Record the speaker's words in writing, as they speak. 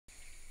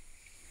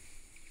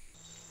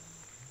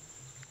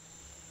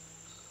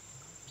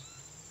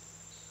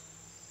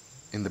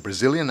In the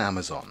Brazilian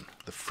Amazon,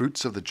 the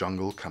fruits of the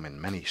jungle come in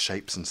many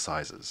shapes and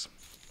sizes.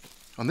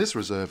 On this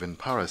reserve in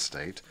Pará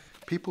State,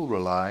 people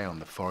rely on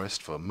the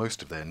forest for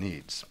most of their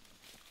needs.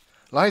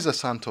 Liza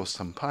Santos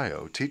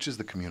Sampaio teaches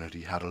the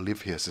community how to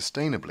live here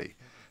sustainably,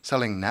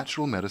 selling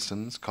natural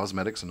medicines,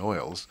 cosmetics and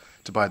oils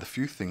to buy the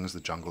few things the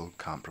jungle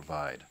can't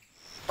provide.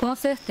 Com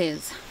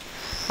certeza.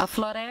 A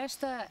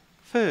floresta.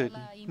 Food,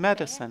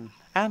 medicine,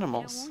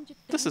 animals.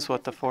 This is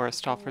what the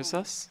forest offers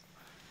us.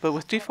 But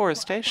with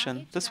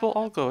deforestation, this will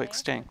all go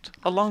extinct,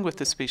 along with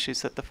the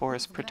species that the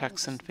forest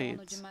protects and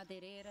feeds.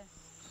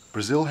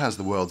 Brazil has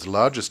the world's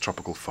largest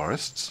tropical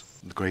forests,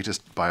 the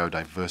greatest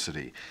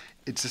biodiversity.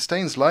 It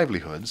sustains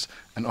livelihoods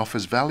and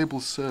offers valuable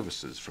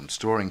services from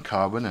storing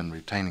carbon and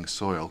retaining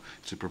soil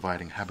to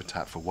providing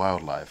habitat for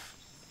wildlife.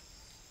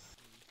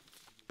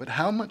 But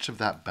how much of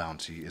that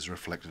bounty is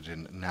reflected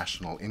in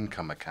national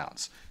income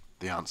accounts?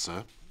 The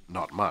answer,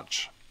 not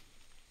much.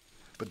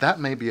 But that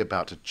may be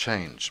about to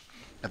change.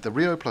 At the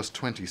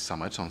Rio+20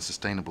 Summit on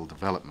Sustainable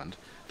Development,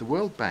 the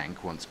World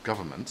Bank wants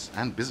governments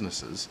and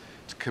businesses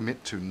to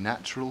commit to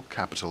natural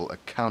capital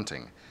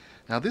accounting.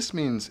 Now this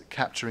means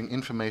capturing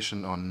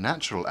information on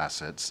natural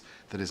assets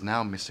that is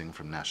now missing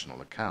from national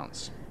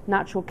accounts.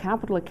 Natural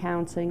capital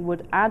accounting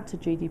would add to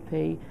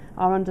GDP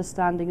our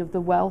understanding of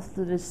the wealth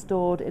that is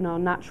stored in our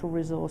natural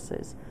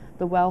resources,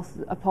 the wealth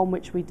upon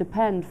which we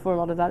depend for a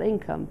lot of that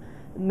income,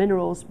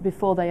 minerals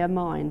before they are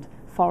mined,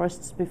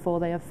 forests before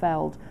they are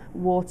felled,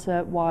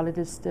 water while it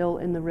is still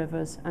in the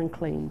rivers and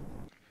clean.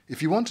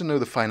 If you want to know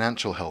the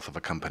financial health of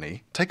a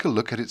company, take a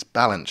look at its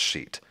balance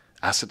sheet.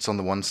 Assets on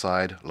the one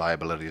side,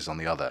 liabilities on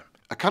the other.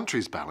 A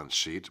country's balance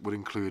sheet would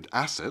include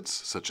assets,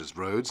 such as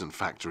roads and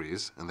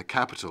factories, and the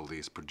capital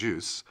these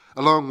produce,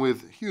 along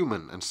with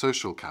human and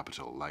social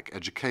capital, like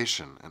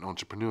education and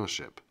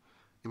entrepreneurship.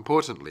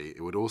 Importantly,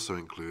 it would also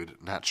include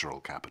natural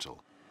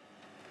capital.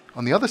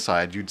 On the other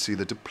side, you'd see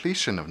the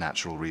depletion of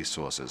natural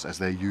resources as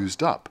they're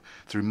used up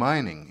through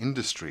mining,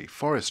 industry,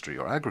 forestry,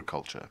 or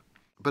agriculture.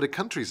 But a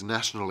country's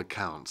national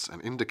accounts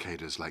and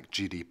indicators like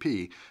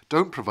GDP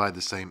don't provide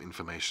the same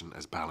information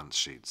as balance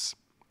sheets.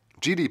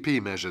 GDP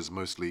measures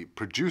mostly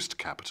produced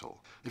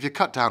capital. If you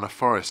cut down a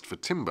forest for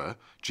timber,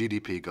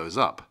 GDP goes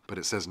up, but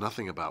it says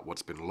nothing about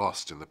what's been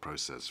lost in the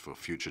process for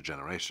future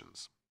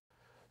generations.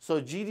 So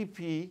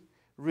GDP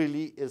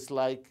really is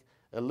like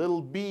a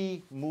little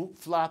bee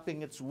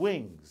flapping its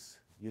wings,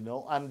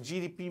 and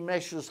GDP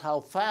measures how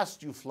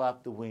fast you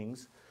flap the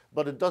wings,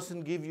 but it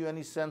doesn't give you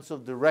any sense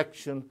of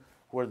direction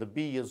where the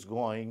bee is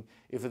going,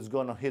 if it's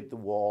going to hit the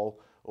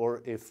wall,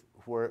 or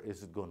where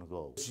is it going to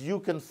go. You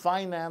can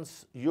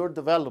finance your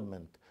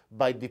development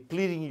by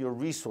depleting your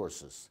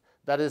resources.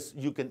 That is,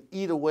 you can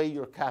eat away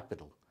your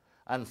capital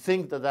and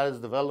think that that is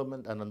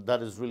development, and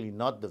that is really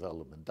not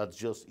development. That's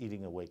just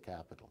eating away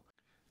capital.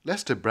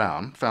 Lester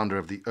Brown, founder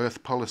of the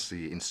Earth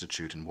Policy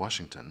Institute in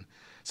Washington,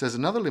 says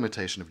another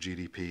limitation of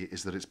GDP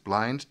is that it's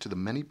blind to the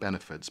many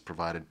benefits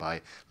provided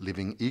by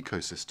living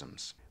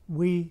ecosystems.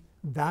 We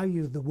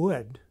value the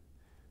wood,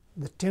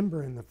 the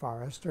timber in the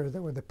forest, or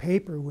the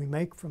paper we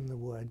make from the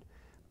wood,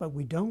 but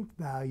we don't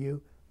value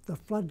the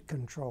flood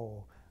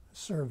control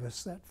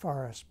service that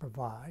forests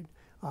provide.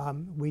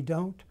 We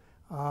don't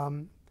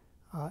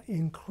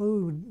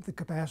include the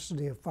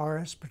capacity of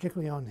forests,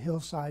 particularly on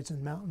hillsides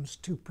and mountains,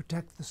 to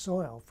protect the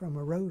soil from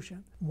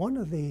erosion. One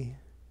of the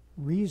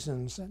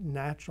reasons that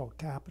natural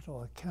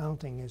capital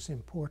accounting is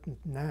important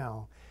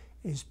now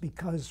is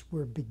because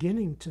we're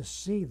beginning to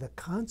see the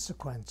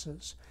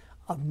consequences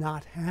of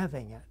not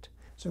having it.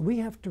 So we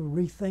have to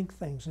rethink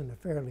things in a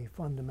fairly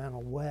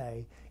fundamental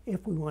way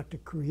if we want to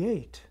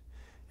create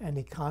an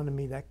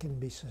economy that can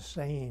be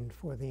sustained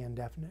for the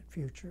indefinite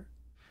future.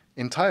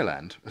 In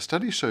Thailand, a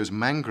study shows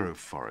mangrove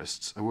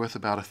forests are worth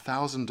about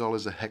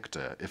 $1,000 a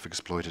hectare if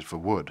exploited for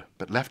wood,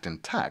 but left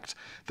intact,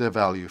 their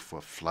value for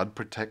flood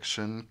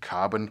protection,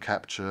 carbon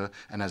capture,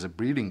 and as a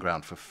breeding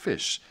ground for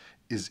fish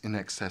is in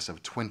excess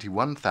of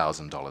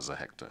 $21,000 a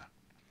hectare.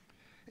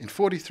 In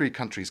 43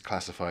 countries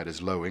classified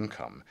as low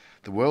income,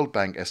 the World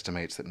Bank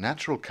estimates that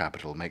natural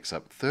capital makes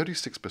up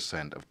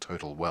 36% of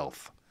total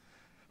wealth.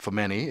 For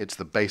many, it's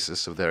the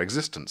basis of their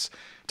existence.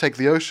 Take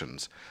the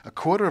oceans.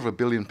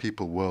 250 million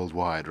people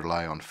worldwide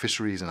rely on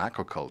fisheries and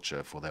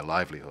aquaculture for their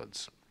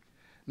livelihoods.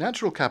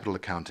 Natural capital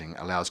accounting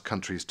allows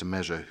countries to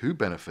measure who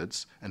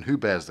benefits and who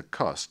bears the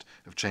cost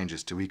of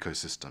changes to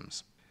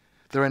ecosystems.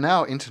 There are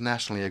now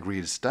internationally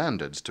agreed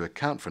standards to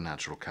account for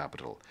natural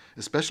capital,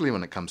 especially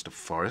when it comes to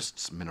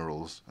forests,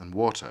 minerals, and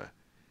water.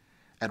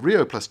 At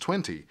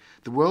Rio+20,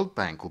 the World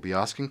Bank will be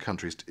asking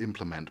countries to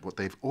implement what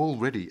they've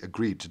already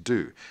agreed to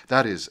do,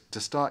 that is,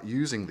 to start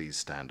using these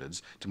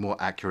standards to more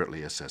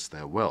accurately assess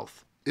their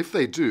wealth. If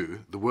they do,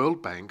 the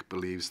World Bank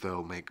believes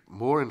they'll make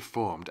more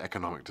informed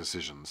economic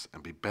decisions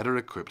and be better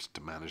equipped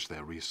to manage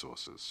their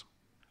resources.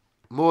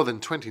 More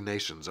than 20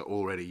 nations are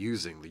already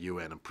using the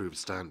UN-approved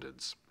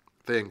standards.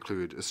 They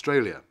include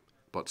Australia,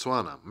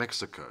 Botswana,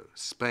 Mexico,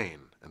 Spain,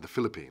 and the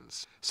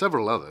Philippines.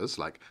 Several others,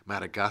 like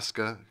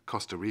Madagascar,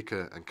 Costa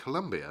Rica, and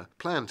Colombia,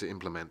 plan to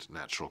implement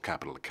natural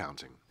capital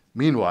accounting.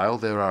 Meanwhile,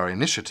 there are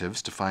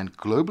initiatives to find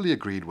globally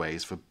agreed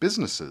ways for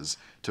businesses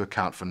to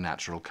account for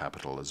natural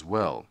capital as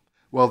well.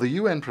 While the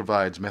UN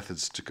provides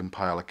methods to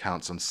compile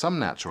accounts on some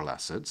natural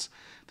assets,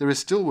 there is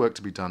still work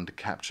to be done to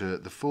capture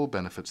the full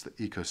benefits that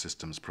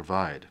ecosystems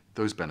provide.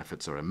 Those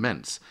benefits are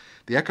immense.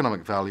 The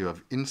economic value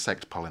of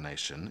insect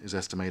pollination is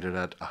estimated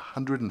at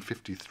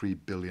 $153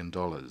 billion.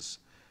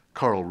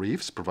 Coral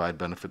reefs provide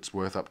benefits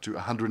worth up to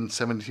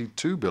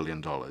 $172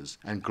 billion.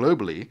 And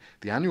globally,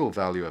 the annual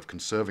value of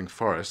conserving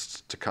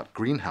forests to cut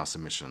greenhouse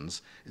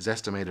emissions is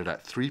estimated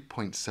at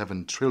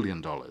 $3.7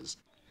 trillion.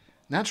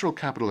 Natural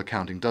capital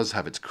accounting does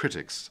have its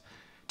critics.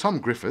 Tom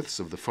Griffiths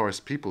of the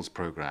Forest Peoples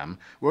Programme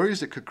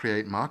worries it could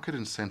create market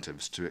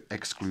incentives to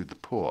exclude the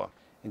poor.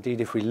 Indeed,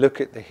 if we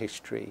look at the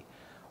history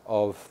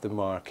of the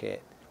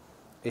market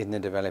in the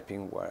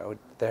developing world,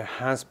 there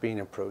has been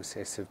a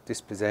process of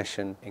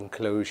dispossession,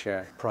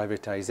 enclosure,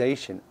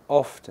 privatization,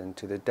 often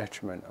to the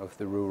detriment of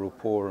the rural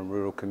poor and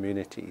rural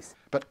communities.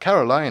 But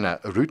Carolina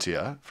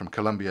Urrutia from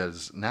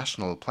Colombia's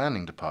National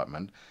Planning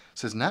Department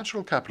says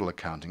natural capital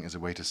accounting is a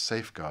way to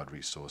safeguard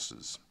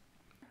resources.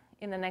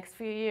 In the next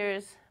few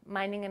years,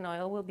 mining and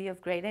oil will be of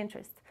great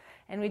interest.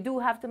 And we do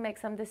have to make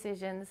some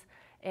decisions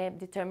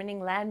determining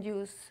land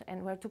use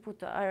and where to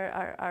put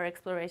our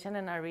exploration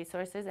and our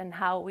resources and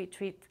how we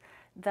treat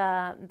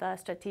the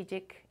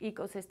strategic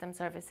ecosystem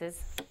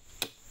services.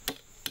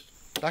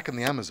 Back in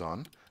the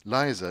Amazon,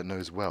 Liza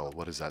knows well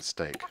what is at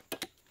stake.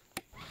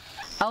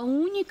 A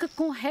única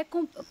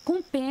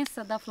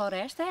recompensa da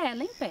floresta é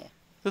ela em pé.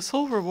 The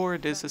sole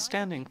reward is a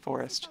standing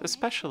forest,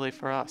 especially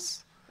for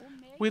us.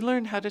 We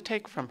learn how to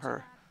take from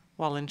her,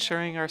 while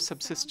ensuring our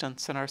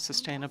subsistence and our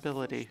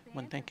sustainability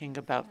when thinking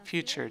about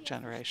future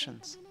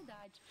generations.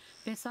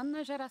 Pensando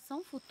na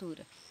geração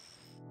futura.